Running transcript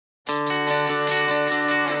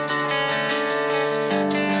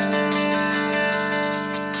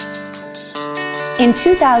In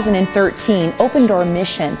 2013, Open Door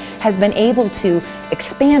Mission has been able to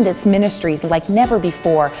expand its ministries like never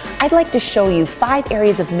before. I'd like to show you 5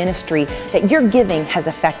 areas of ministry that your giving has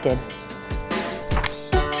affected.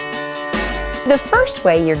 The first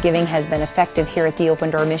way your giving has been effective here at the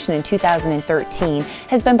Open Door Mission in 2013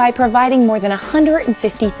 has been by providing more than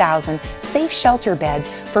 150,000 safe shelter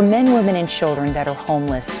beds for men, women, and children that are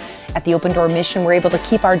homeless. At the Open Door Mission, we're able to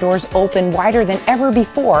keep our doors open wider than ever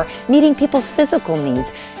before, meeting people's physical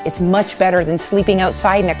needs. It's much better than sleeping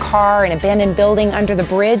outside in a car, an abandoned building, under the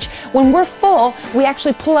bridge. When we're full, we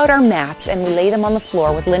actually pull out our mats and we lay them on the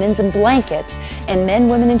floor with linens and blankets, and men,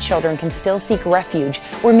 women, and children can still seek refuge.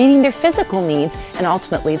 We're meeting their physical needs, and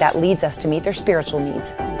ultimately that leads us to meet their spiritual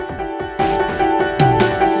needs.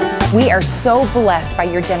 We are so blessed by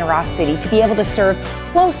your generosity to be able to serve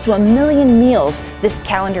close to 1 million meals this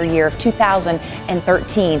calendar year of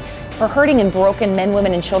 2013 for hurting and broken men,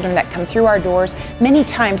 women, and children that come through our doors. Many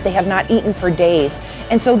times they have not eaten for days.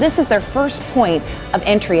 And so this is their first point of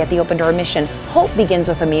entry at the Open Door Mission. Hope begins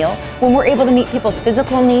with a meal. When we're able to meet people's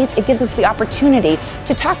physical needs, it gives us the opportunity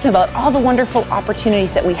to talk about all the wonderful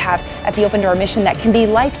opportunities that we have at the Open Door Mission that can be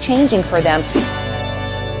life-changing for them.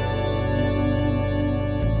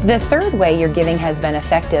 The third way your giving has been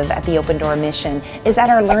effective at the Open Door Mission is at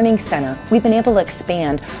our Learning Center. We've been able to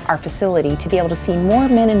expand our facility to be able to see more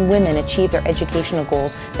men and women achieve their educational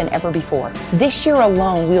goals than ever before. This year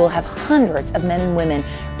alone, we will have hundreds of men and women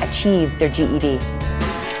achieve their GED.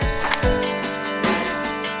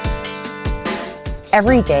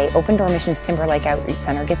 Every day, Open Door Mission's Timberlake Outreach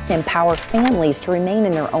Center gets to empower families to remain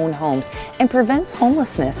in their own homes and prevents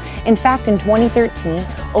homelessness. In fact, in 2013,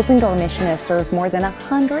 Open Door Mission has served more than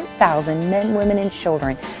 100,000 men, women, and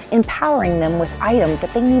children, empowering them with items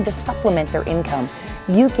that they need to supplement their income.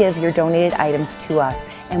 You give your donated items to us,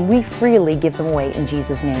 and we freely give them away in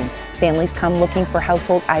Jesus' name. Families come looking for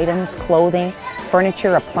household items, clothing,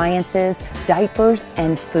 furniture, appliances, diapers,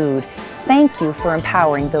 and food. Thank you for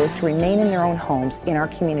empowering those to remain in their own homes in our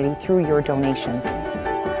community through your donations.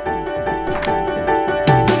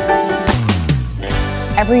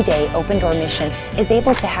 Every day, Open Door Mission is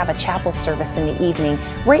able to have a chapel service in the evening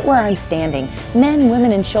right where I'm standing. Men,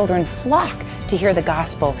 women, and children flock to hear the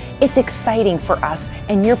gospel. It's exciting for us,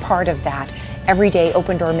 and you're part of that. Every day,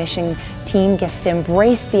 Open Door Mission team gets to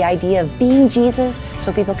embrace the idea of being Jesus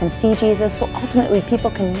so people can see Jesus, so ultimately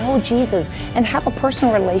people can know Jesus and have a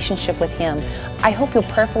personal relationship with Him. I hope you'll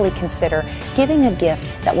prayerfully consider giving a gift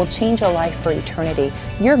that will change a life for eternity.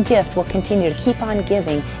 Your gift will continue to keep on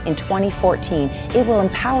giving in 2014. It will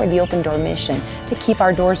empower the Open Door Mission to keep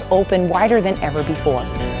our doors open wider than ever before.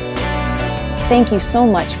 Thank you so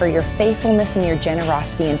much for your faithfulness and your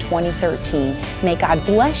generosity in 2013. May God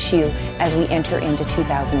bless you as we enter into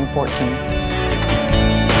 2014.